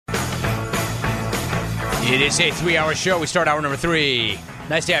It is a 3-hour show. We start hour number 3.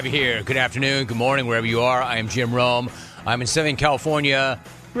 Nice to have you here. Good afternoon, good morning, wherever you are. I am Jim Rome. I'm in Southern California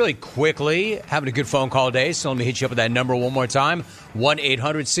really quickly, having a good phone call today. So let me hit you up with that number one more time,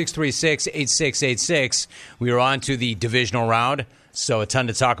 1-800-636-8686. We are on to the divisional round, so a ton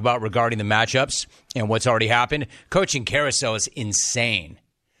to talk about regarding the matchups and what's already happened. Coaching carousel is insane.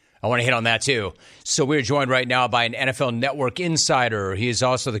 I want to hit on that, too. So we're joined right now by an NFL Network insider. He is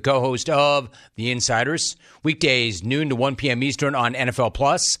also the co-host of The Insiders. Weekdays, noon to 1 p.m. Eastern on NFL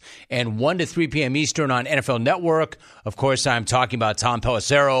Plus and 1 to 3 p.m. Eastern on NFL Network. Of course, I'm talking about Tom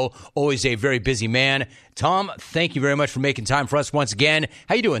Pelissero, always a very busy man. Tom, thank you very much for making time for us once again.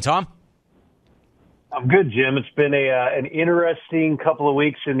 How you doing, Tom? I'm good, Jim. It's been an interesting couple of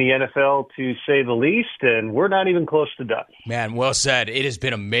weeks in the NFL, to say the least, and we're not even close to done. Man, well said. It has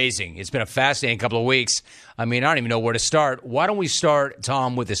been amazing. It's been a fascinating couple of weeks. I mean, I don't even know where to start. Why don't we start,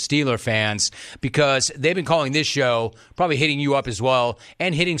 Tom, with the Steeler fans? Because they've been calling this show, probably hitting you up as well,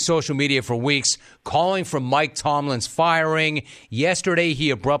 and hitting social media for weeks, calling for Mike Tomlin's firing. Yesterday,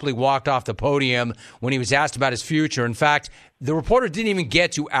 he abruptly walked off the podium when he was asked about his future. In fact, the reporter didn't even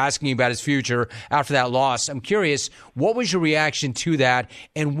get to asking about his future after that loss. I'm curious, what was your reaction to that,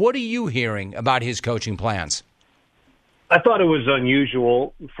 and what are you hearing about his coaching plans? I thought it was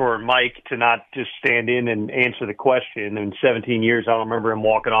unusual for Mike to not just stand in and answer the question. In 17 years, I don't remember him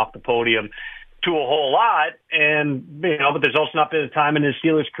walking off the podium to a whole lot. And, but there's also not been a time in his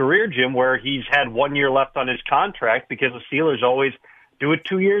Steelers career, Jim, where he's had 1 year left on his contract, because the Steelers always do it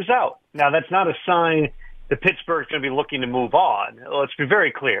 2 years out. Now, that's not a sign that Pittsburgh's going to be looking to move on. Let's be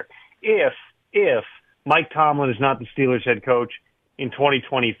very clear. If Mike Tomlin is not the Steelers head coach in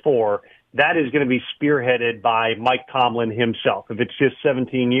 2024, that is going to be spearheaded by Mike Tomlin himself. If it's just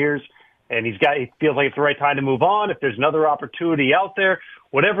 17 years and he feels like it's the right time to move on, if there's another opportunity out there,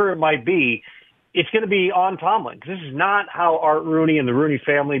 whatever it might be, it's going to be on Tomlin. This is not how Art Rooney and the Rooney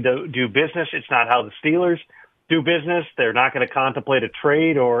family do business. It's not how the Steelers do business. They're not going to contemplate a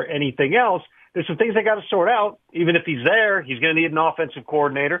trade or anything else. There's some things they got to sort out. Even if he's there, he's going to need an offensive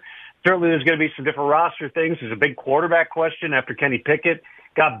coordinator. Certainly there's going to be some different roster things. There's a big quarterback question after Kenny Pickett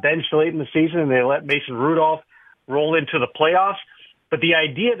got benched late in the season and they let Mason Rudolph roll into the playoffs. But the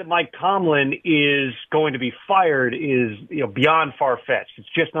idea that Mike Tomlin is going to be fired is beyond far-fetched. It's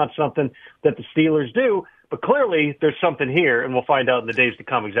just not something that the Steelers do. But clearly, there's something here, and we'll find out in the days to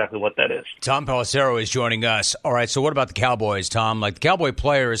come exactly what that is. Tom Pelissero is joining us. All right, so what about the Cowboys, Tom? The Cowboy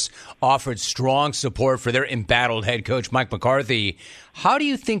players offered strong support for their embattled head coach, Mike McCarthy. How do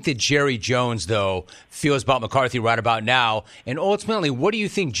you think that Jerry Jones, though, feels about McCarthy right about now? And ultimately, what do you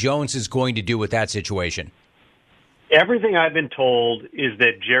think Jones is going to do with that situation? Everything I've been told is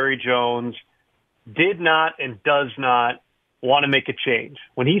that Jerry Jones did not and does not want to make a change.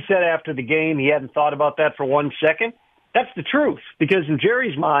 When he said after the game he hadn't thought about that for 1 second, that's the truth. Because in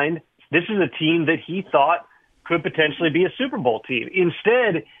Jerry's mind, this is a team that he thought could potentially be a Super Bowl team.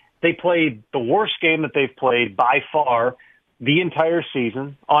 Instead, they played the worst game that they've played by far the entire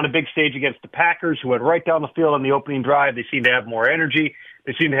season on a big stage against the Packers, who went right down the field on the opening drive. They seemed to have more energy.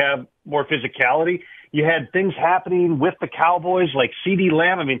 They seemed to have more physicality. You had things happening with the Cowboys like CeeDee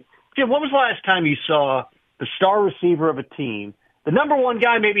Lamb. I mean, Jim, when was the last time you saw the star receiver of a team, the number one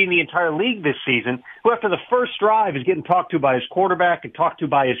guy maybe in the entire league this season, who after the first drive is getting talked to by his quarterback and talked to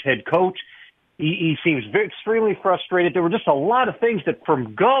by his head coach? He seems extremely frustrated. There were just a lot of things that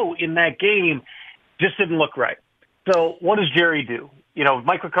from go in that game just didn't look right. So what does Jerry do?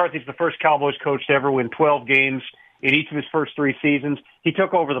 Mike McCarthy's the first Cowboys coach to ever win 12 games in each of his first 3 seasons. He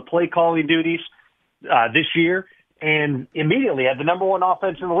took over the play calling duties this year and immediately had the number one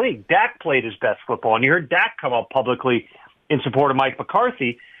offense in the league. Dak played his best football, and you heard Dak come out publicly in support of Mike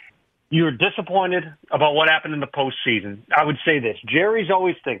McCarthy. You were disappointed about what happened in the postseason. I would say this. Jerry's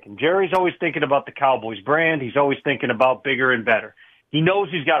always thinking. Jerry's always thinking about the Cowboys brand. He's always thinking about bigger and better. He knows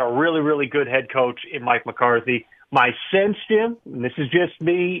he's got a really, really good head coach in Mike McCarthy. My sense, Jim, and this is just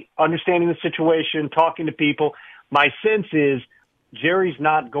me understanding the situation, talking to people, my sense is Jerry's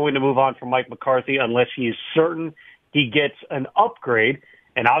not going to move on from Mike McCarthy unless he is certain he gets an upgrade.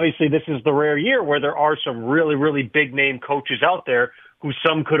 And obviously this is the rare year where there are some really, really big-name coaches out there who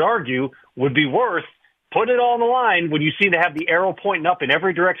some could argue would be worth putting it all on the line when you seem to have the arrow pointing up in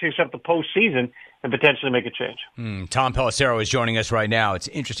every direction except the postseason and potentially make a change. Tom Pelissero is joining us right now. It's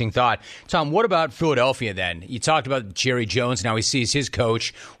an interesting thought. Tom, what about Philadelphia then? You talked about Jerry Jones, now he sees his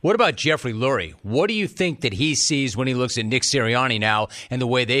coach. What about Jeffrey Lurie? What do you think that he sees when he looks at Nick Sirianni now and the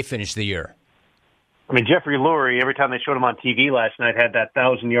way they finished the year? I mean, Jeffrey Lurie, every time they showed him on TV last night, had that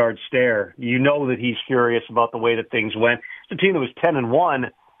 1,000-yard stare. You know that he's curious about the way that things went. It's a team that was 10-1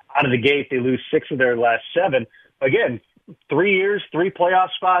 out of the gate. They lose 6 of their last 7. Again, 3 years, 3 playoff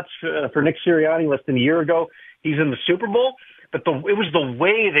spots for Nick Sirianni less than a year ago. He's in the Super Bowl. But it was the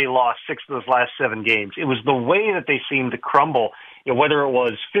way they lost 6 of those last 7 games. It was the way that they seemed to crumble. Whether it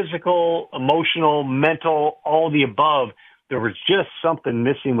was physical, emotional, mental, all of the above, there was just something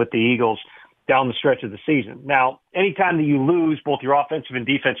missing with the Eagles down the stretch of the season. Now, anytime that you lose both your offensive and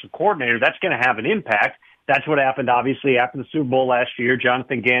defensive coordinator, that's going to have an impact. That's what happened, obviously, after the Super Bowl last year.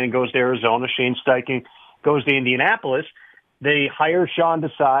 Jonathan Gannon goes to Arizona. Shane Steichen goes to Indianapolis. They hire Sean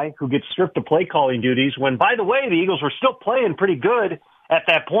Desai, who gets stripped of play calling duties when, by the way, the Eagles were still playing pretty good at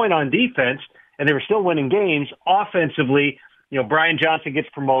that point on defense, and they were still winning games. Offensively, Brian Johnson gets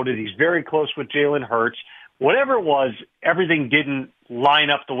promoted. He's very close with Jalen Hurts. Whatever it was, everything didn't line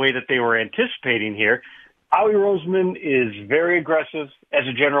up the way that they were anticipating here. Howie Roseman is very aggressive as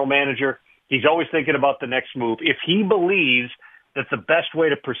a general manager. He's always thinking about the next move. If he believes that the best way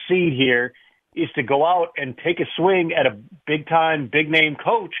to proceed here is to go out and take a swing at a big-time, big-name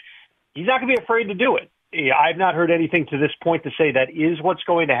coach, he's not going to be afraid to do it. I've not heard anything to this point to say that is what's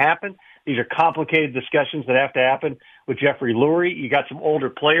going to happen. These are complicated discussions that have to happen with Jeffrey Lurie. You got some older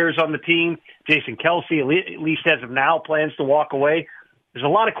players on the team. Jason Kelsey, at least as of now, plans to walk away. There's a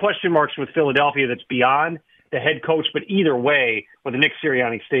lot of question marks with Philadelphia that's beyond the head coach, but either way, whether Nick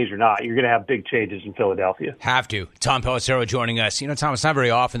Sirianni stays or not, you're going to have big changes in Philadelphia. Have to. Tom Pelissero joining us. Tom, it's not very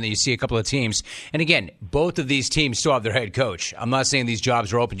often that you see a couple of teams. And again, both of these teams still have their head coach. I'm not saying these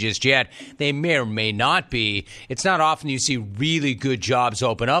jobs are open just yet. They may or may not be. It's not often you see really good jobs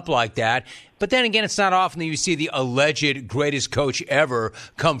open up like that. But then again, it's not often that you see the alleged greatest coach ever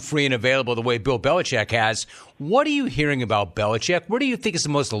come free and available the way Bill Belichick has. What are you hearing about Belichick? Where do you think is the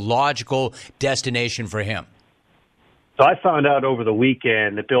most logical destination for him? So I found out over the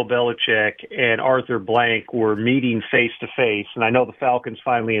weekend that Bill Belichick and Arthur Blank were meeting face-to-face, and I know the Falcons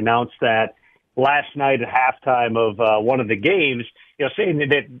finally announced that last night at halftime of one of the games, saying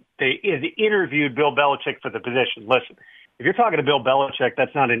that they interviewed Bill Belichick for the position. Listen, if you're talking to Bill Belichick,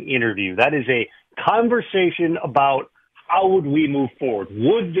 that's not an interview. That is a conversation about how would we move forward?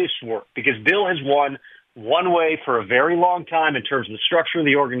 Would this work? Because Bill has won one way for a very long time in terms of the structure of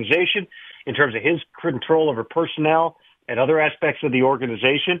the organization, in terms of his control over personnel and other aspects of the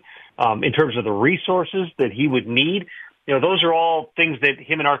organization, in terms of the resources that he would need. Those are all things that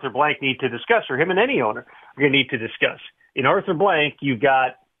him and Arthur Blank need to discuss, or him and any owner are going to need to discuss. In Arthur Blank, you've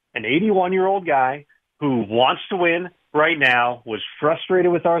got an 81-year-old guy who wants to win right now, was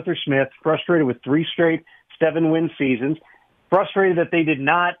frustrated with Arthur Smith, frustrated with 3 straight 7-win seasons, frustrated that they did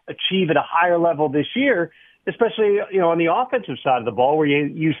not achieve at a higher level this year, especially, on the offensive side of the ball, where you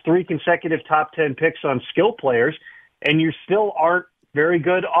use 3 consecutive top 10 picks on skill players, and you still aren't very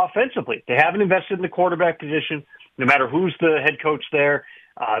good offensively. They haven't invested in the quarterback position. No matter who's the head coach there,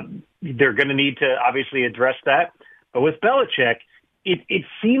 they're going to need to obviously address that. But with Belichick, it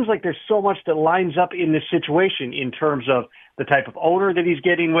seems like there's so much that lines up in this situation in terms of the type of owner that he's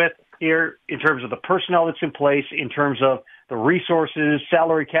getting with here, in terms of the personnel that's in place, in terms of the resources,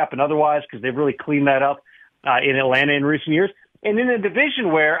 salary cap, and otherwise, because they've really cleaned that up in Atlanta in recent years. And in a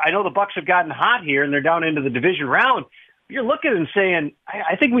division where I know the Bucs have gotten hot here and they're down into the division round, you're looking and saying,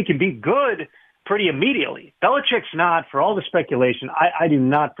 I think we can be good pretty immediately. Belichick's not, for all the speculation, I do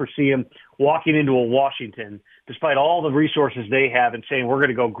not foresee him walking into a Washington, despite all the resources they have, and saying we're going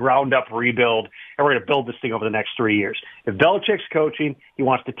to go ground up rebuild and we're going to build this thing over the next 3 years. If Belichick's coaching, he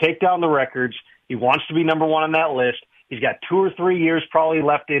wants to take down the records. He wants to be number 1 on that list. He's got 2 or 3 years probably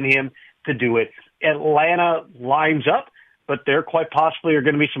left in him to do it. Atlanta lines up, but there quite possibly are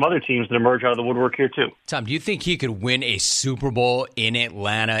going to be some other teams that emerge out of the woodwork here too. Tom, do you think he could win a Super Bowl in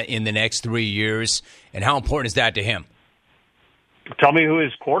Atlanta in the next 3 years? And how important is that to him? Tell me who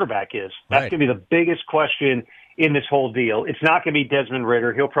his quarterback is. That's right. going to be the biggest question in this whole deal. It's not going to be Desmond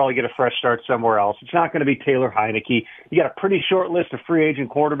Ridder. He'll probably get a fresh start somewhere else. It's not going to be Taylor Heineke. You got a pretty short list of free agent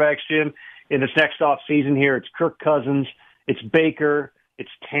quarterbacks, Jim, in this next offseason here. It's Kirk Cousins. It's Baker. It's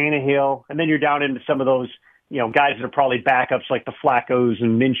Tannehill. And then you're down into some of those, guys that are probably backups like the Flaccos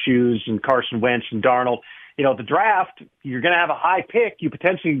and Minshew's and Carson Wentz and Darnold. The draft, you're going to have a high pick. You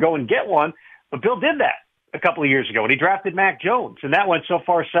potentially can go and get one. But Bill did that a couple of years ago when he drafted Mac Jones. And that went so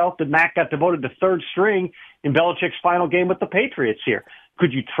far south that Mac got demoted to third string in Belichick's final game with the Patriots here.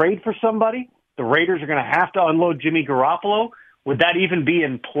 Could you trade for somebody? The Raiders are going to have to unload Jimmy Garoppolo. Would that even be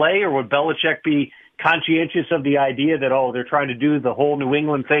in play, or would Belichick be conscientious of the idea that, they're trying to do the whole New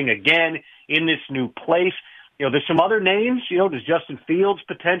England thing again in this new place? There's some other names. Does Justin Fields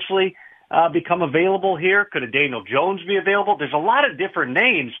potentially become available here? Could a Daniel Jones be available? There's a lot of different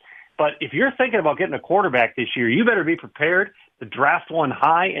names, but if you're thinking about getting a quarterback this year, you better be prepared to draft one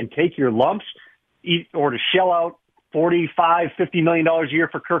high and take your lumps, or to shell out $45-50 million a year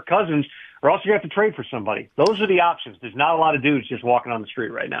for Kirk Cousins, or else you have to trade for somebody. Those are the options. There's not a lot of dudes just walking on the street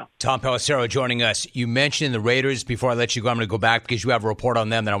right now. Tom Pelissero joining us. You mentioned the Raiders. Before I let you go, I'm going to go back because you have a report on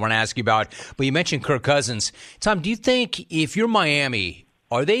them that I want to ask you about. But you mentioned Kirk Cousins. Tom, do you think if you're Miami,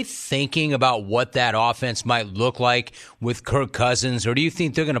 are they thinking about what that offense might look like with Kirk Cousins, or do you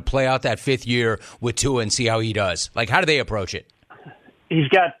think they're going to play out that fifth year with Tua and see how he does? Like, how do they approach it? He's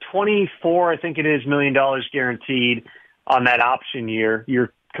got $24, I think it is, $1 million guaranteed on that option year.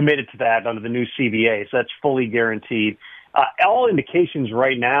 You're committed to that under the new CBA, so that's fully guaranteed. All indications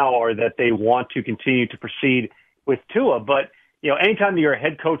right now are that they want to continue to proceed with Tua, but anytime you're a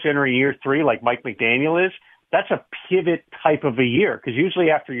head coach entering year 3, like Mike McDaniel is, that's a pivot type of a year, because usually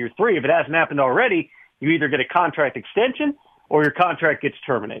after year 3, if it hasn't happened already, you either get a contract extension or your contract gets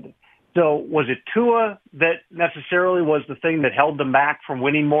terminated. So was it Tua that necessarily was the thing that held them back from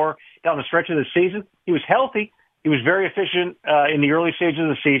winning more down the stretch of the season? He was healthy. He was very efficient in the early stages of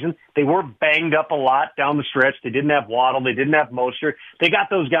the season. They were banged up a lot down the stretch. They didn't have Waddle. They didn't have Mostert. They got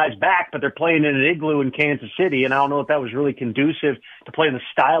those guys back, but they're playing in an igloo in Kansas City, and I don't know if that was really conducive to playing the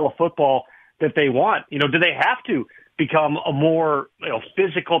style of football that they want. Do they have to become a more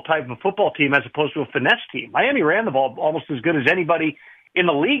physical type of football team as opposed to a finesse team? Miami ran the ball almost as good as anybody in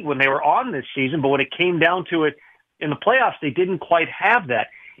the league when they were on this season, but when it came down to it in the playoffs, they didn't quite have that.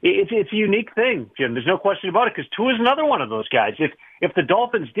 It's a unique thing, Jim. There's no question about it, because Tua is another one of those guys. If the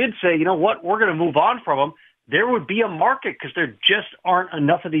Dolphins did say, you know what, we're going to move on from him, there would be a market, because there just aren't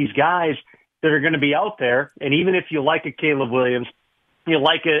enough of these guys that are going to be out there. And even if you like a Caleb Williams, you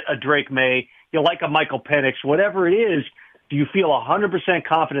like a Drake May, you like a Michael Penix, whatever it is, do you feel 100%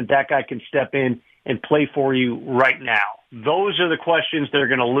 confident that guy can step in and play for you right now? Those are the questions that are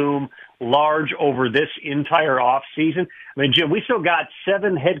going to loom large over this entire offseason. I mean, Jim, we still got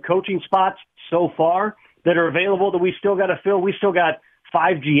 7 head coaching spots so far that are available that we still got to fill. We still got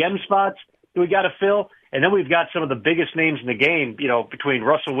 5 GM spots that we got to fill. And then we've got some of the biggest names in the game, between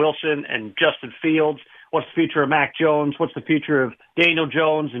Russell Wilson and Justin Fields. What's the future of Mac Jones? What's the future of Daniel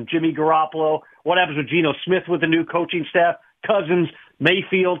Jones and Jimmy Garoppolo? What happens with Geno Smith with the new coaching staff? Cousins,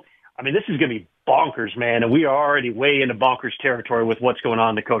 Mayfield. I mean, this is going to be bonkers, man, and we are already way into bonkers territory with what's going on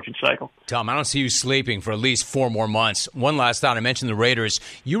in the coaching cycle. Tom, I don't see you sleeping for at least 4 more months. One last thought. I mentioned the Raiders.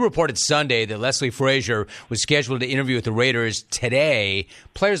 You reported Sunday that Leslie Frazier was scheduled to interview with the Raiders today.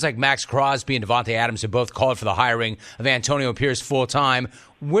 Players like Max Crosby and Devontae Adams have both called for the hiring of Antonio Pierce full-time.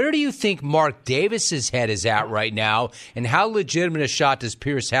 Where do you think Mark Davis's head is at right now, and how legitimate a shot does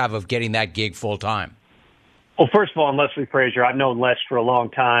Pierce have of getting that gig full-time? Well, first of all, I'm Leslie Frazier. I've known Les for a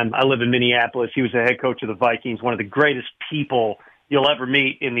long time. I live in Minneapolis. He was the head coach of the Vikings, one of the greatest people you'll ever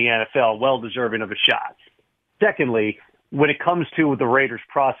meet in the NFL, well-deserving of a shot. Secondly, when it comes to the Raiders'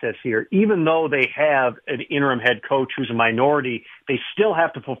 process here, even though they have an interim head coach who's a minority, they still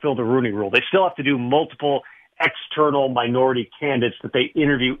have to fulfill the Rooney Rule. They still have to do multiple external minority candidates that they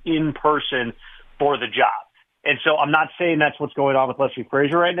interview in person for the job. And so I'm not saying that's what's going on with Leslie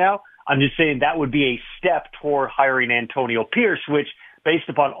Frazier right now. I'm just saying that would be a step toward hiring Antonio Pierce, which, based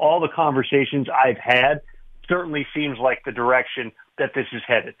upon all the conversations I've had, certainly seems like the direction that this is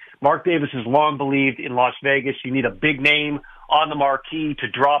headed. Mark Davis has long believed in Las Vegas, you need a big name on the marquee to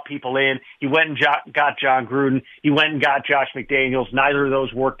draw people in. He went and got John Gruden. He went and got Josh McDaniels. Neither of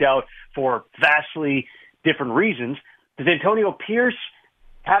those worked out for vastly different reasons. Does Antonio Pierce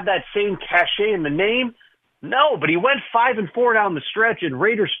have that same cachet in the name? No, but he went 5-4 down the stretch, and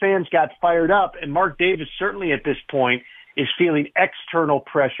Raiders fans got fired up, and Mark Davis certainly at this point is feeling external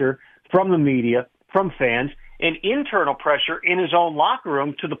pressure from the media, from fans, and internal pressure in his own locker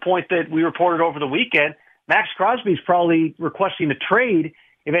room, to the point that we reported over the weekend, Max Crosby's probably requesting a trade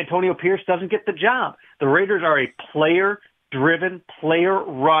if Antonio Pierce doesn't get the job. The Raiders are a player-driven,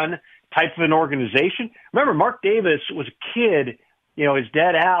 player-run type of an organization. Remember, Mark Davis was a kid. His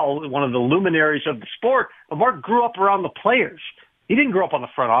dad, Al, one of the luminaries of the sport, but Mark grew up around the players. He didn't grow up on the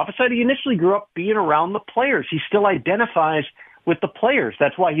front office side. He initially grew up being around the players. He still identifies with the players.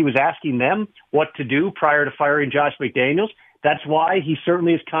 That's why he was asking them what to do prior to firing Josh McDaniels. That's why he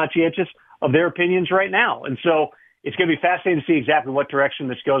certainly is conscientious of their opinions right now. And so it's going to be fascinating to see exactly what direction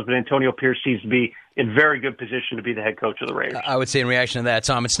this goes, but Antonio Pierce seems to be in very good position to be the head coach of the Raiders. I would say in reaction to that,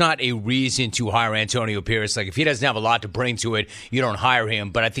 Tom, it's not a reason to hire Antonio Pierce. Like, if he doesn't have a lot to bring to it, you don't hire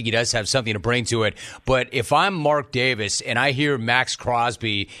him, but I think he does have something to bring to it. But if I'm Mark Davis and I hear Max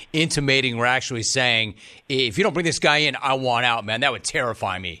Crosby intimating or actually saying, if you don't bring this guy in, I want out, man, that would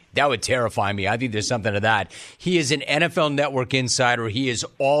terrify me. That would terrify me. I think there's something to that. He is an NFL Network insider. He is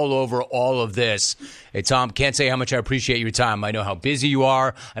all over all of this. Hey, Tom, can't say how much much. I appreciate your time. I know how busy you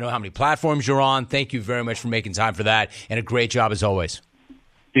are. I know how many platforms you're on. Thank you very much for making time for that, and a great job as always.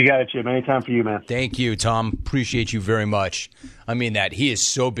 You got it, Jim. Anytime for you, man. Thank you, Tom. Appreciate you very much. I mean that. He is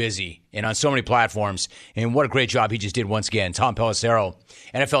so busy and on so many platforms, and what a great job he just did once again. Tom Pelissero,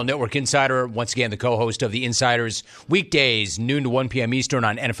 NFL Network Insider, once again the co-host of The Insiders, weekdays, noon to 1 p.m. Eastern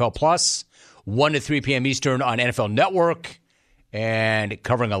on NFL Plus, 1 to 3 p.m. Eastern on NFL Network, and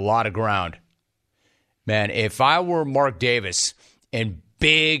covering a lot of ground. Man, if I were Mark Davis and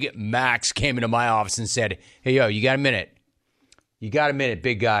Big Max came into my office and said, hey, yo, you got a minute? You got a minute,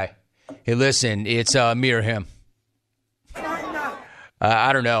 big guy. Hey, listen, it's me or him.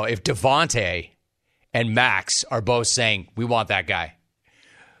 I don't know. If Devontae and Max are both saying, we want that guy.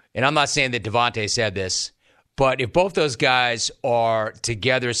 And I'm not saying that Devontae said this, but if both those guys are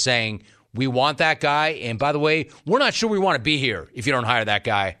together saying, we want that guy, and by the way, we're not sure we want to be here if you don't hire that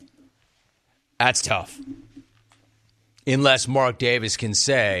guy, that's tough. Unless Mark Davis can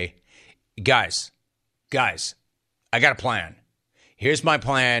say, guys, I got a plan. Here's my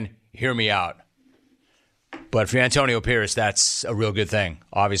plan. Hear me out. But for Antonio Pierce, that's a real good thing,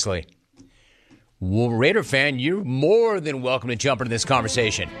 obviously. Well, Raider fan, you're more than welcome to jump into this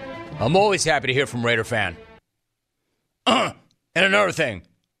conversation. I'm always happy to hear from Raider fan. And another thing.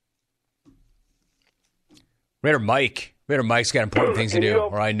 Raider Mike's got important things to do,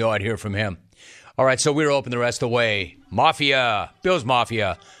 or I know I'd hear from him. All right, so we're open the rest of the way. Mafia, Bills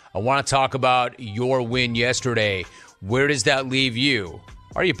Mafia, I want to talk about your win yesterday. Where does that leave you?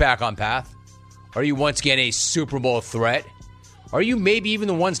 Are you back on path? Are you once again a Super Bowl threat? Are you maybe even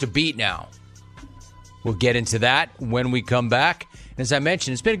the ones to beat now? We'll get into that when we come back. And as I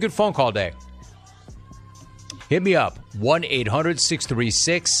mentioned, it's been a good phone call day. Hit me up,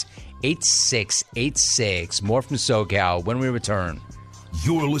 1-800-636-8686. More from SoCal when we return.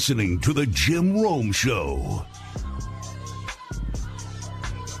 You're listening to The Jim Rome Show.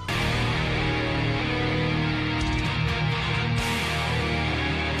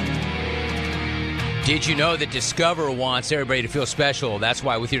 Did you know that Discover wants everybody to feel special? That's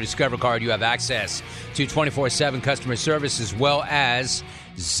why with your Discover card, you have access to 24/7 customer service as well as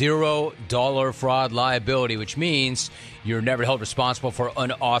 $0 fraud liability, which means you're never held responsible for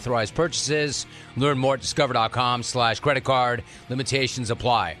unauthorized purchases. Learn more at discover.com/credit card. Limitations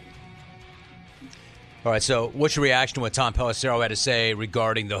apply. All right, so what's your reaction to what Tom Pelissero had to say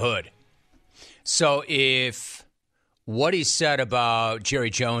regarding the hood? So if what he said about Jerry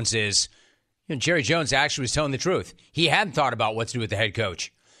Jones is, Jerry Jones actually was telling the truth. He hadn't thought about what to do with the head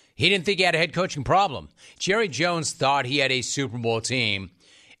coach. He didn't think he had a head coaching problem. Jerry Jones thought he had a Super Bowl team,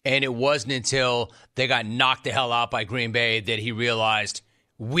 and it wasn't until they got knocked the hell out by Green Bay that he realized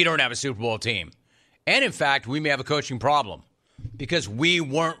we don't have a Super Bowl team. And in fact, we may have a coaching problem because we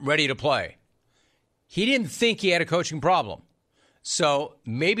weren't ready to play. He didn't think he had a coaching problem. So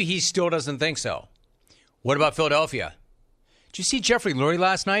maybe he still doesn't think so. What about Philadelphia? Did you see Jeffrey Lurie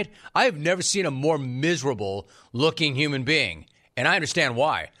last night? I have never seen a more miserable-looking human being, and I understand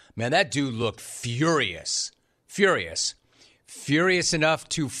why. Man, that dude looked furious. Furious enough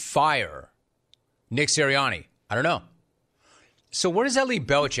to fire Nick Sirianni. I don't know. So where does that leave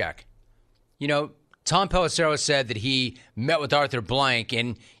Belichick? You know, Tom Pelissero said that he met with Arthur Blank,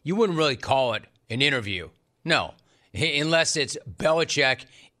 and you wouldn't really call it an interview. No, unless it's Belichick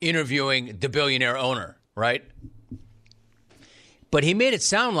interviewing the billionaire owner, right? But he made it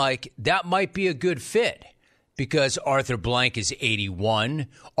sound like that might be a good fit because Arthur Blank is 81.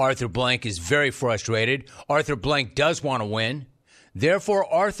 Arthur Blank is very frustrated. Arthur Blank does want to win. Therefore,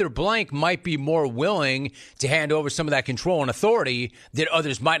 Arthur Blank might be more willing to hand over some of that control and authority that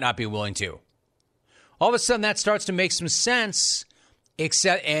others might not be willing to. All of a sudden, that starts to make some sense,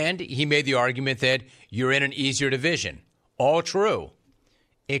 and he made the argument that you're in an easier division. All true,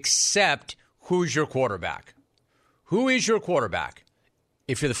 except who's your quarterback? Who is your quarterback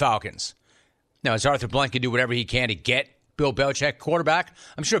if you're the Falcons? Now, as Arthur Blank can do whatever he can to get Bill Belichick quarterback,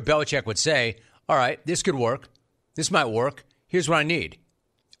 I'm sure Belichick would say, all right, this could work. This might work. Here's what I need.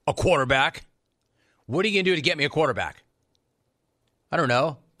 A quarterback. What are you going to do to get me a quarterback? I don't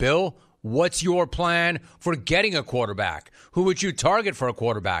know. Bill, what's your plan for getting a quarterback? Who would you target for a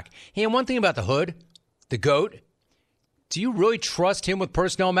quarterback? Hey, and one thing about the Hood, the GOAT, do you really trust him with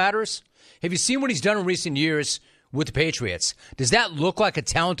personnel matters? Have you seen what he's done in recent years with the Patriots? Does that look like a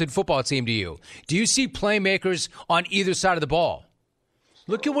talented football team to you? Do you see playmakers on either side of the ball?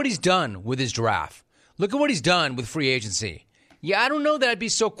 Look at what he's done with his draft. Look at what he's done with free agency. Yeah, I don't know that I'd be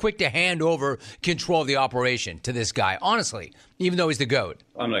so quick to hand over control of the operation to this guy, honestly, even though he's the GOAT.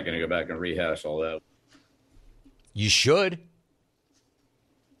 I'm not going to go back and rehash all that. You should.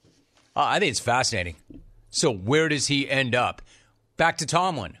 I think it's fascinating. So where does he end up? Back to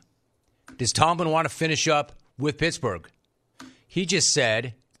Tomlin. Does Tomlin want to finish up with Pittsburgh? He just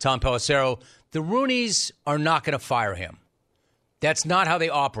said, Tom Pelissero, the Rooneys are not going to fire him. That's not how they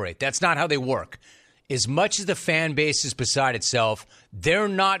operate. That's not how they work. As much as the fan base is beside itself, they're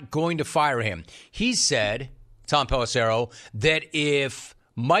not going to fire him. He said, Tom Pelissero, that if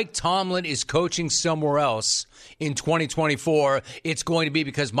Mike Tomlin is coaching somewhere else in 2024, it's going to be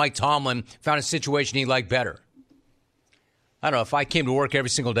because Mike Tomlin found a situation he liked better. I don't know, if I came to work every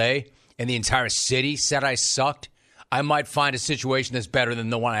single day and the entire city said I sucked, I might find a situation that's better than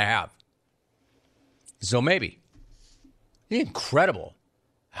the one I have. So maybe. Incredible.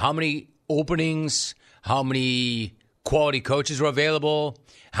 How many openings, how many quality coaches are available,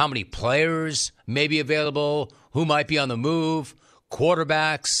 how many players may be available, who might be on the move,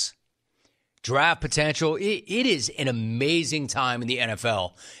 quarterbacks, draft potential. It is an amazing time in the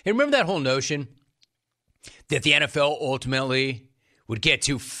NFL. And remember that whole notion that the NFL ultimately would get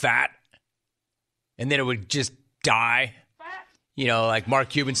too fat and then it would just die? You know, like Mark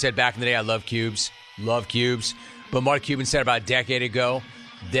Cuban said back in the day, I love cubes. But Mark Cuban said about a decade ago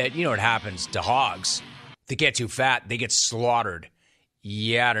that, you know what happens to hogs? They get too fat, they get slaughtered.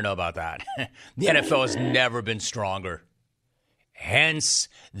 Yeah, I don't know about that. The NFL has never been stronger. Hence,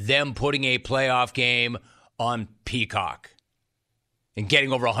 them putting a playoff game on Peacock and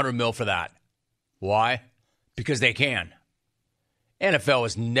getting over $100 million for that. Why? Because they can. NFL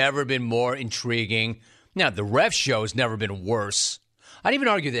has never been more intriguing. Now, the ref show has never been worse. I'd even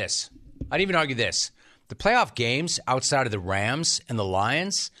argue this. The playoff games outside of the Rams and the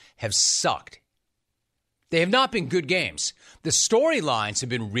Lions have sucked. They have not been good games. The storylines have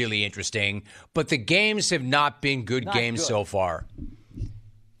been really interesting, but the games have not been good games so far.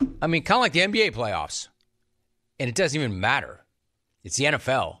 I mean, kind of like the NBA playoffs. And it doesn't even matter. It's the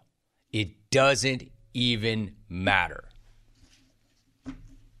NFL. It doesn't even matter.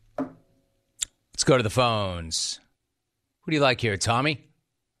 Let's go to the phones. Who do you like here, Tommy?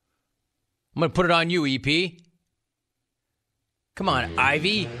 I'm going to put it on you, EP. Come on,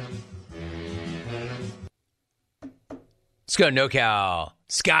 Ivy. Let's go to NoCal.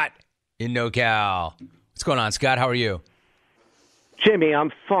 Scott in NoCal. What's going on, Scott? How are you? Jimmy,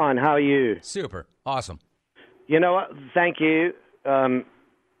 I'm fine. How are you? Super. Awesome. You know what? Thank you to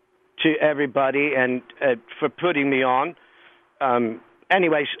everybody and for putting me on.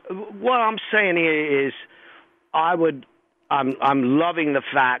 Anyways, what I'm saying here is I'm loving the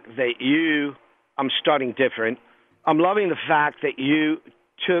fact that I'm starting different. I'm loving the fact that you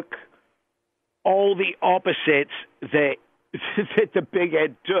took all the opposites that the Big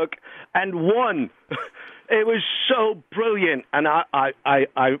Ed took and won. It was so brilliant, and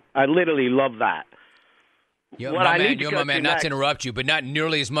I literally love that. You're my man. Not to interrupt you, but not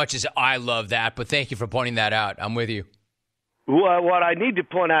nearly as much as I love that. But thank you for pointing that out. I'm with you. Well, what I need to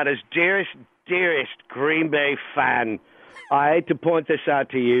point out is, dearest Green Bay fan, I hate to point this out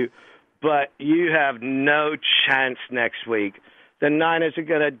to you, but you have no chance next week. The Niners are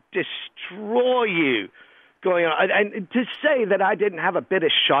going to destroy you. Going on, and to say that I didn't have a bit of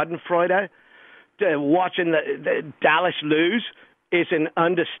Schadenfreude watching the Dallas lose is an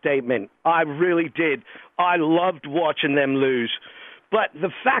understatement. I really did. I loved watching them lose. But the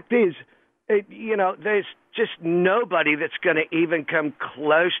fact is, there's just nobody that's going to even come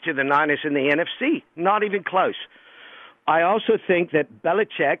close to the Niners in the NFC. Not even close. I also think that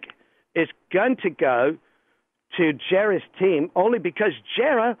Belichick is going to go to Jerry's team only because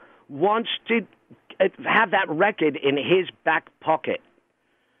Jerry wants to have that record in his back pocket.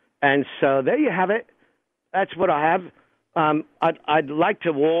 And so there you have it. That's what I have. I'd like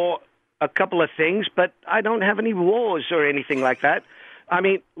to war a couple of things, but I don't have any wars or anything like that. I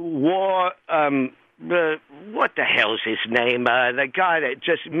mean, war, what the hell's his name? The guy that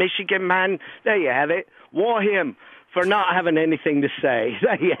just, Michigan man, there you have it. War him for not having anything to say.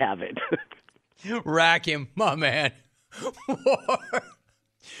 There you have it. Rack him, my man. War.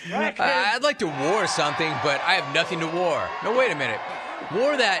 I'd like to war something, but I have nothing to war. No, wait a minute.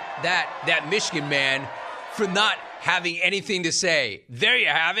 War that Michigan man for not having anything to say. There you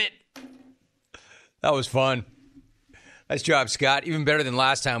have it. That was fun. Nice job, Scott. Even better than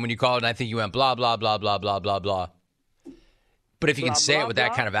last time when you called and I think you went blah, blah, blah, blah, blah, blah, blah. But if you can say it with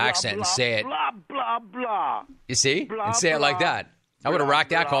that kind of accent and say it. Blah, blah, blah. You see? And say it like that. I would have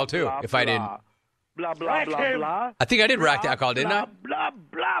rocked that call, too, if I didn't. Blah, blah, blah, blah. I think I did rack that call, didn't I? Blah,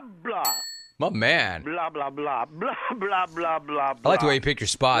 blah, blah. My man. Blah, blah, blah, blah, blah, blah, blah. I like the way you pick your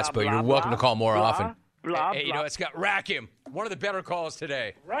spots, but you're welcome to call more often. Hey, you know, it's got rack him. One of the better calls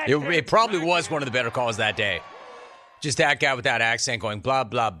today. It probably was one of the better calls that day. Just that guy with that accent going blah,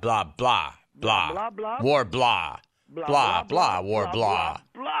 blah, blah, blah, blah. Blah, blah. War, blah. Blah, blah, war, blah.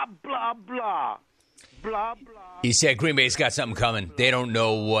 Blah, blah, blah. Blah, blah. He said Green Bay's got something coming. They don't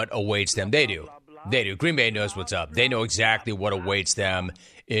know what awaits them. They do. They do. Green Bay knows what's up. They know exactly what awaits them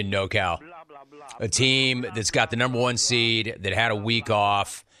in NoCal. A team that's got the number 1 seed, that had a week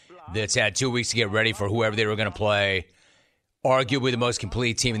off, that's had 2 weeks to get ready for whoever they were going to play. Arguably the most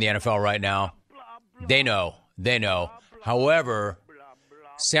complete team in the NFL right now. They know. They know. However,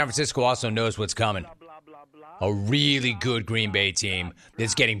 San Francisco also knows what's coming. A really good Green Bay team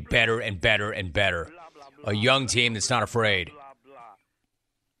that's getting better and better and better. A young team that's not afraid.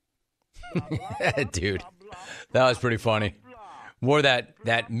 Dude, that was pretty funny. More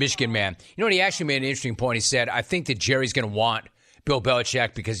that Michigan man. You know what? He actually made an interesting point. He said, I think that Jerry's going to want Bill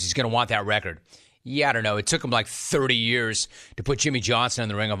Belichick because he's going to want that record. Yeah, I don't know. It took him like 30 years to put Jimmy Johnson in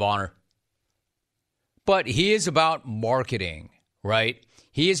the Ring of Honor. But he is about marketing, right?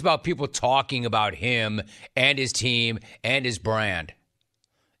 He is about people talking about him and his team and his brand.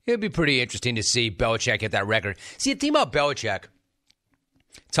 It would be pretty interesting to see Belichick get that record. See, the thing about Belichick,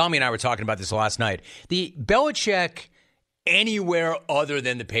 Tommy and I were talking about this last night. The Belichick anywhere other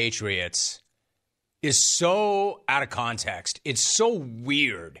than the Patriots is so out of context. It's so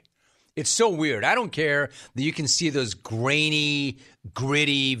weird. It's so weird. I don't care that you can see those grainy,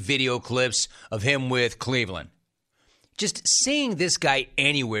 gritty video clips of him with Cleveland. Just seeing this guy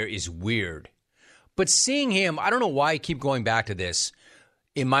anywhere is weird. But seeing him, I don't know why I keep going back to this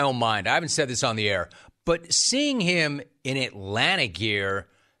in my own mind. I haven't said this on the air. But seeing him in Atlanta gear,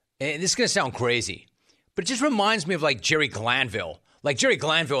 and this is going to sound crazy, but it just reminds me of like Jerry Glanville. Like Jerry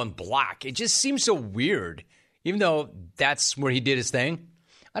Glanville in black. It just seems so weird, even though that's where he did his thing.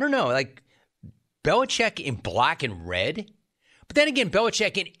 I don't know, like Belichick in black and red. But then again,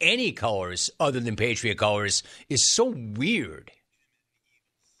 Belichick in any colors other than Patriot colors is so weird.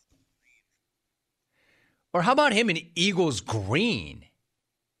 Or how about him in Eagles green?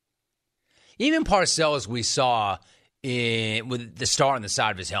 Even Parcells we saw with the star on the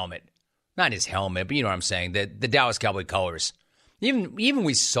side of his helmet. Not his helmet, but you know what I'm saying. The Dallas Cowboy colors. Even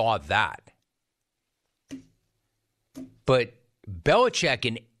we saw that. But Belichick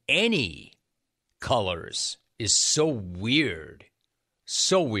in any colors is so weird.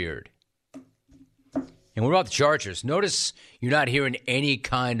 So weird. And what about the Chargers? Notice you're not hearing any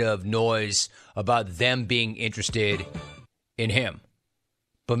kind of noise about them being interested in him.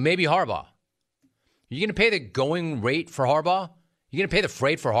 But maybe Harbaugh. Are you going to pay the going rate for Harbaugh? You going to pay the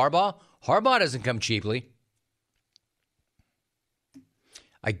freight for Harbaugh? Harbaugh doesn't come cheaply.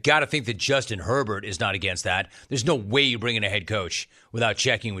 I got to think that Justin Herbert is not against that. There's no way you bring in a head coach without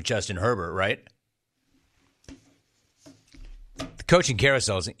checking with Justin Herbert, right? The coaching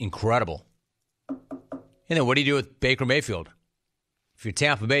carousel is incredible. And then what do you do with Baker Mayfield? If you're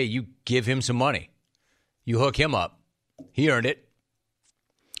Tampa Bay, you give him some money. You hook him up. He earned it.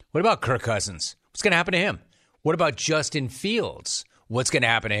 What about Kirk Cousins? What's going to happen to him? What about Justin Fields? What's going to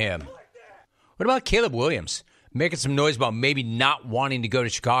happen to him? What about Caleb Williams? Making some noise about maybe not wanting to go to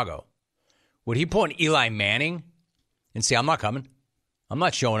Chicago. Would he pull an Eli Manning and say, I'm not coming. I'm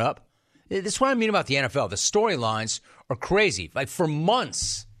not showing up? This is what I mean about the NFL. The storylines are crazy. Like for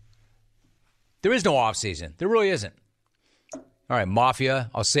months, there is no offseason. There really isn't. All right, Mafia,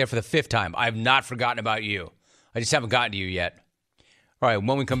 I'll say it for the 5th time. I have not forgotten about you. I just haven't gotten to you yet. All right,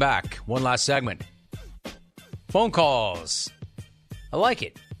 when we come back, one last segment. Phone calls. I like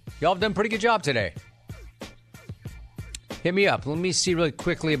it. Y'all have done a pretty good job today. Hit me up. Let me see really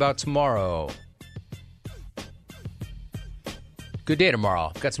quickly about tomorrow. Good day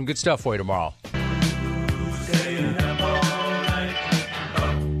tomorrow. Got some good stuff for you tomorrow.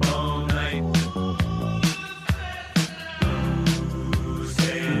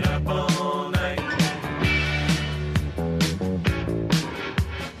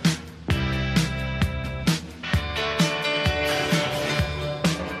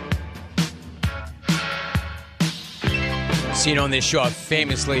 Seen on this show, I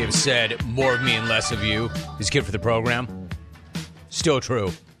famously have said, more of me and less of you is good for the program. Still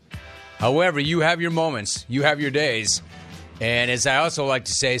true. However, you have your moments. You have your days. And as I also like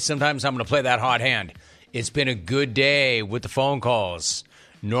to say, sometimes I'm going to play that hot hand. It's been a good day with the phone calls.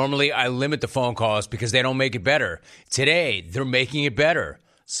 Normally, I limit the phone calls because they don't make it better. Today, they're making it better.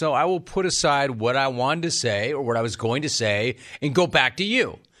 So I will put aside what I wanted to say or what I was going to say and go back to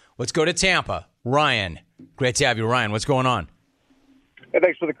you. Let's go to Tampa. Ryan. Great to have you, Ryan. What's going on? Hey,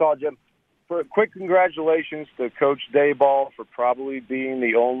 thanks for the call, Jim. For a quick congratulations to Coach Daboll for probably being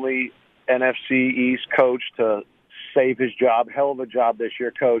the only NFC East coach to save his job. Hell of a job this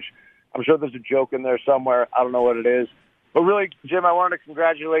year, Coach. I'm sure there's a joke in there somewhere. I don't know what it is. But really, Jim, I wanted to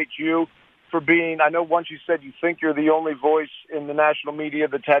congratulate you for being, I know once you said you think you're the only voice in the national media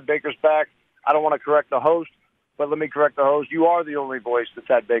that's had Baker's back. I don't want to correct the host, but let me correct the host. You are the only voice that's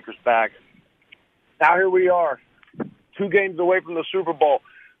had Baker's back. Now here we are, 2 games away from the Super Bowl.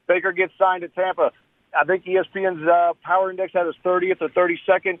 Baker gets signed at Tampa. I think ESPN's Power Index had his 30th or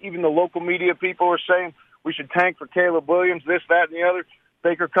 32nd. Even the local media people are saying we should tank for Caleb Williams, this, that, and the other.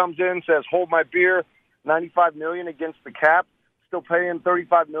 Baker comes in, says, hold my beer, $95 million against the cap. Still paying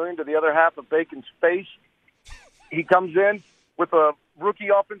 $35 million to the other half of Bacon's face. He comes in with a rookie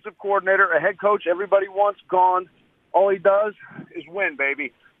offensive coordinator, a head coach everybody wants gone. All he does is win,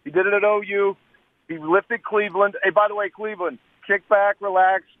 baby. He did it at OU. He lifted Cleveland. Hey, by the way, Cleveland, kick back,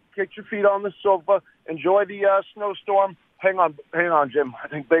 relax, kick your feet on the sofa, enjoy the snowstorm. Hang on, Jim. I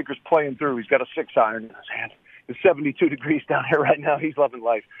think Baker's playing through. He's got a 6-iron in his hand. It's 72 degrees down here right now. He's loving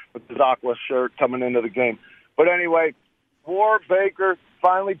life with his aqua shirt coming into the game. But anyway, poor Baker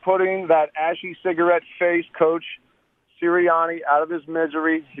finally putting that ashy cigarette face coach Sirianni out of his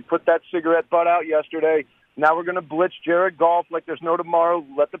misery. He put that cigarette butt out yesterday. Now we're going to blitz Jared Goff like there's no tomorrow,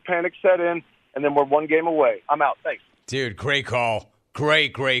 let the panic set in, and then we're 1 game away. I'm out. Thanks. Dude, great call.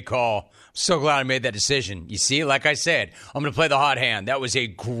 Great call. I'm so glad I made that decision. You see, like I said, I'm going to play the hot hand. That was a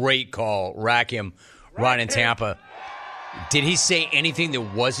great call. Rack him, Ryan in Tampa. Did he say anything that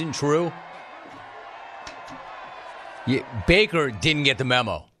wasn't true? Yeah, Baker didn't get the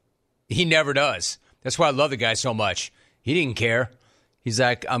memo. He never does. That's why I love the guy so much. He didn't care. He's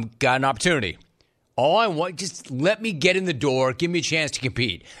like, I've got an opportunity. All I want, just let me get in the door. Give me a chance to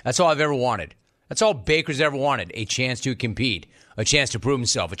compete. That's all I've ever wanted. That's all Baker's ever wanted, a chance to compete, a chance to prove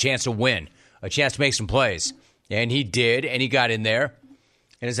himself, a chance to win, a chance to make some plays. And he did, and he got in there.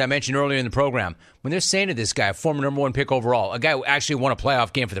 And as I mentioned earlier in the program, when they're saying to this guy, a former number 1 pick overall, a guy who actually won a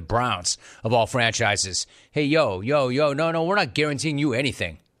playoff game for the Browns of all franchises, hey, no, we're not guaranteeing you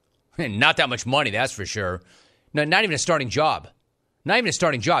anything. Not that much money, that's for sure. No, not even a starting job. Not even a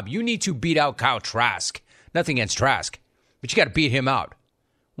starting job. You need to beat out Kyle Trask. Nothing against Trask, but you got to beat him out.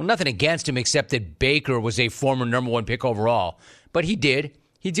 Well, nothing against him except that Baker was a former number 1 pick overall. But he did.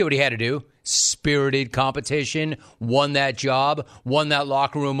 He did what he had to do. Spirited competition, won that job, won that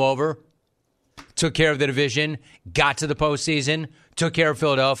locker room over, took care of the division, got to the postseason, took care of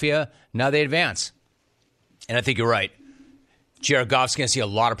Philadelphia. Now they advance. And I think you're right. Jared Goff's going to see a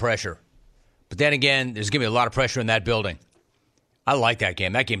lot of pressure. But then again, there's going to be a lot of pressure in that building. I like that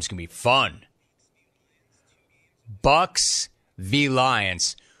game. That game's going to be fun. Bucks v.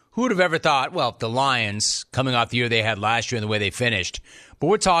 Lions. Who would have ever thought, well, the Lions, coming off the year they had last year and the way they finished, but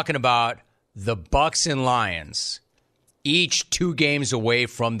we're talking about the Bucks and Lions, each 2 games away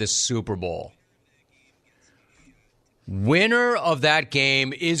from the Super Bowl. Winner of that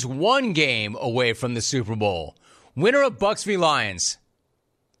game is 1 game away from the Super Bowl. Winner of Bucks v. Lions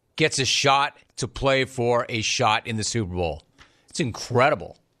gets a shot to play for a shot in the Super Bowl. It's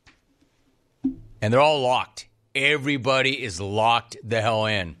incredible. And they're all locked. Everybody is locked the hell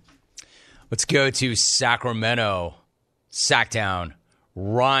in. Let's go to Sacramento, Sacktown.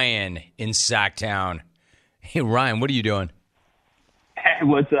 Ryan in Sacktown. Hey, Ryan, what are you doing? Hey,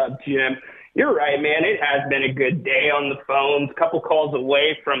 what's up, Jim? You're right, man. It has been a good day on the phones. A couple calls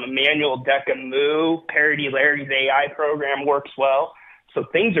away from Emmanuel Decamu. Parody Larry's AI program works well. So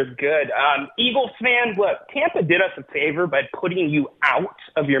things are good. Eagles fan, look, Tampa did us a favor by putting you out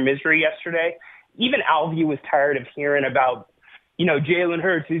of your misery yesterday. Even Alvy was tired of hearing about, Jalen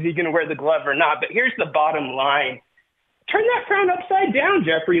Hurts, is he going to wear the glove or not? But here's the bottom line. Turn that frown upside down,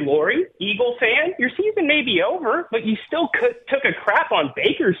 Jeffrey Lurie. Eagle fan, your season may be over, but you still took a crap on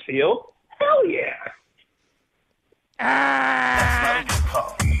Bakersfield. Hell yeah. That's not a good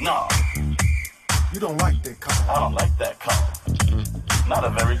call. No. You don't like that call. I don't like that call. Not a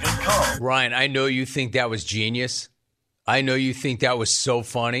very good call. Ryan, I know you think that was genius. I know you think that was so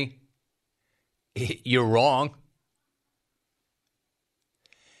funny. You're wrong.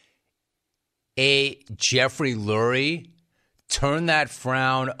 Jeffrey Lurie, turn that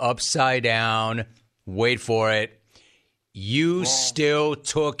frown upside down. Wait for it. You still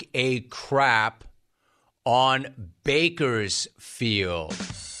took a crap on Bakersfield.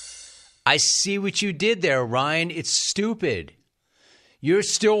 I see what you did there, Ryan. It's stupid. You're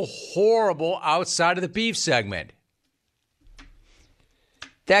still horrible outside of the beef segment.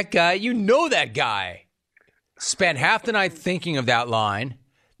 That guy, that guy, spent half the night thinking of that line.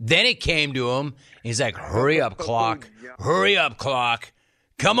 Then it came to him. He's like, hurry up, clock. Hurry up, clock.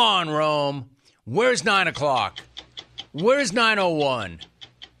 Come on, Rome. Where's 9 o'clock? Where's 9:01?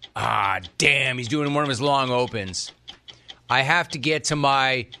 Ah, damn, he's doing one of his long opens. I have to get to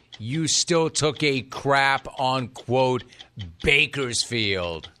my you still took a crap on, quote,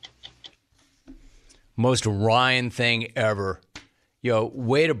 Bakersfield. Most Ryan thing ever. Yo,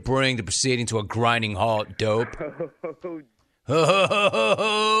 way to bring the proceeding to a grinding halt, dope.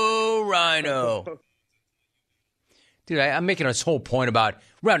 Oh, Rhino. Dude, I'm making this whole point about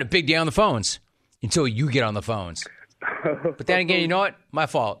we're having a big day on the phones until you get on the phones. But then again, you know what? My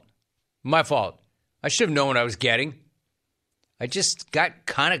fault. My fault. I should have known what I was getting. I just got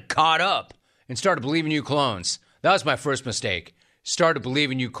kind of caught up and started believing you clones. That was my first mistake. Started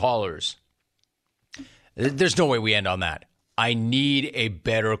believing you callers. There's no way we end on that. I need a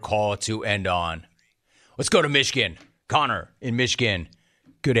better call to end on. Let's go to Michigan. Connor in Michigan.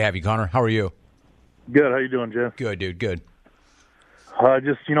 Good to have you, Connor. How are you? Good. How you doing, Jeff? Good, dude. Good.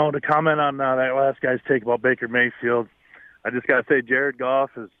 Just, to comment on that last guy's take about Baker Mayfield, I just got to say Jared Goff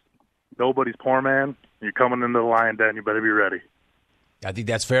is nobody's poor man. You're coming into the lion den. You better be ready. I think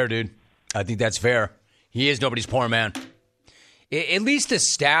that's fair, dude. I think that's fair. He is nobody's poor man. At least the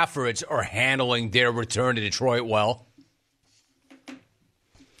Staffords are handling their return to Detroit well.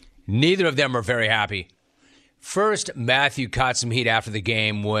 Neither of them are very happy. First, Matthew caught some heat after the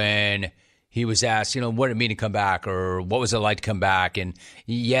game when he was asked, what did it mean to come back, or what was it like to come back? And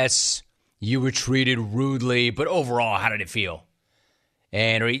yes, you were treated rudely, but overall, how did it feel?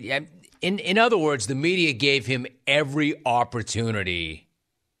 And in other words, the media gave him every opportunity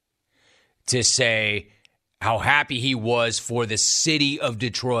to say how happy he was for the city of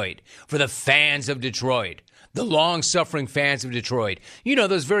Detroit, for the fans of Detroit, the long-suffering fans of Detroit.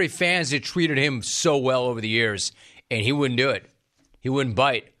 Those very fans that treated him so well over the years, and he wouldn't do it. He wouldn't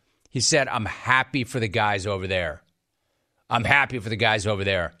bite. He said, I'm happy for the guys over there. I'm happy for the guys over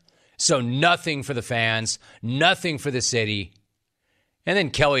there. So nothing for the fans, nothing for the city. And then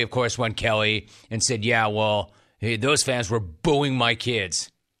Kelly, of course, went Kelly and said, hey, those fans were booing my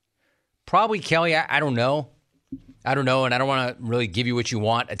kids. Probably Kelly, I don't know. I don't know, and I don't want to really give you what you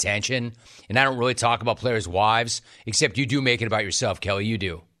want, attention. And I don't really talk about players' wives, except you do make it about yourself, Kelly. You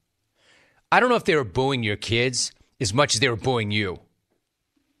do. I don't know if they were booing your kids as much as they were booing you.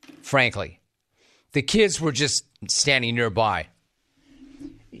 Frankly. The kids were just standing nearby.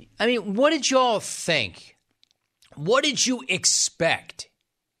 I mean, what did y'all think? What did you expect?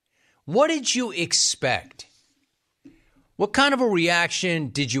 What did you expect? What kind of a reaction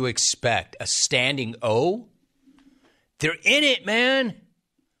did you expect? A standing O? They're in it, man.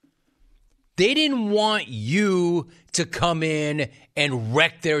 They didn't want you to come in and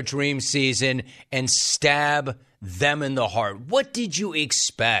wreck their dream season and stab them in the heart. What did you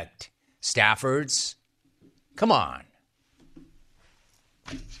expect, Staffords? Come on.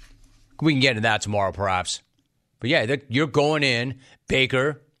 We can get into that tomorrow, perhaps. But yeah, you're going in.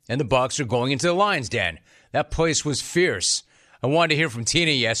 Baker and the Bucs are going into the Lions' Den. That place was fierce. I wanted to hear from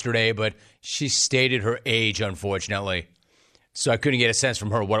Tina yesterday, but she stated her age, unfortunately. So I couldn't get a sense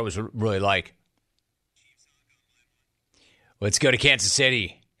from her what it was really like. Let's go to Kansas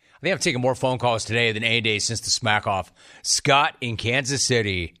City. I think I've taken more phone calls today than any day since the smack off. Scott in Kansas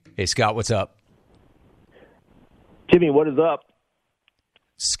City. Hey, Scott, what's up? Timmy, what is up?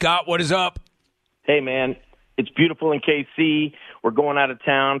 Scott, what is up? Hey, man. It's beautiful in KC. We're going out of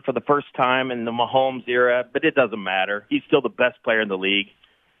town for the first time in the Mahomes era, but it doesn't matter. He's still the best player in the league.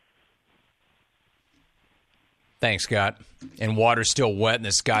 Thanks, Scott. And water's still wet and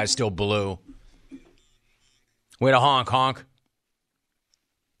the sky's still blue. Way to honk, honk.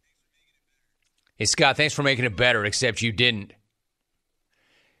 Hey, Scott, thanks for making it better, except you didn't.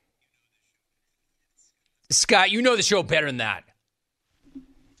 Scott, you know the show better than that.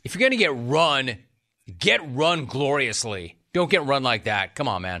 If you're going to get run gloriously. Don't get run like that. Come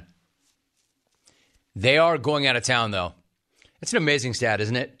on, man. They are going out of town, though. It's an amazing stat,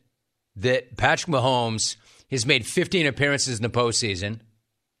 isn't it? That Patrick Mahomes has made 15 appearances in the postseason,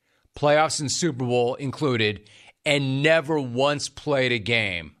 playoffs and Super Bowl included, and never once played a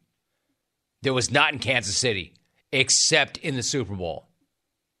game that was not in Kansas City, except in the Super Bowl.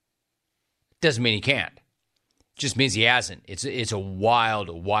 Doesn't mean he can't. Just means he hasn't. It's a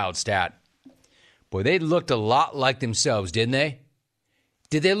wild, wild stat. Boy, they looked a lot like themselves, didn't they?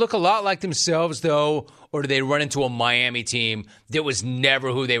 Did they look a lot like themselves, though, or did they run into a Miami team that was never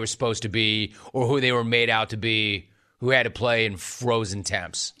who they were supposed to be or who they were made out to be, who had to play in frozen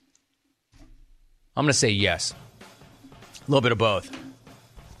temps? I'm going to say yes. A little bit of both.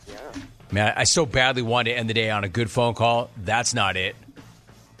 Yeah. Man, I so badly wanted to end the day on a good phone call. That's not it.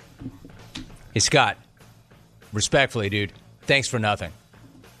 Hey, Scott, respectfully, dude, thanks for nothing.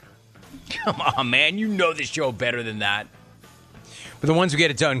 Come on, man. You know this show better than that. But the ones who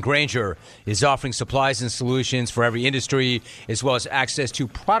get it done, Grainger is offering supplies and solutions for every industry, as well as access to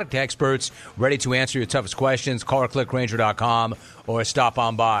product experts ready to answer your toughest questions. Call or click Grainger.com or stop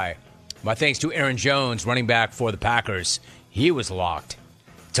on by. My thanks to Aaron Jones, running back for the Packers. He was locked.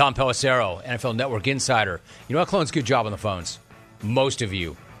 Tom Pelissero, NFL Network insider. You know what, Clone's good job on the phones. Most of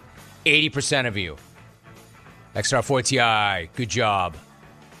you. 80% of you. XR4TI, good job.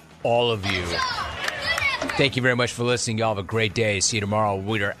 All of you. Thank you very much for listening. Y'all have a great day. See you tomorrow.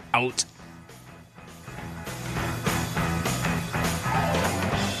 We are out.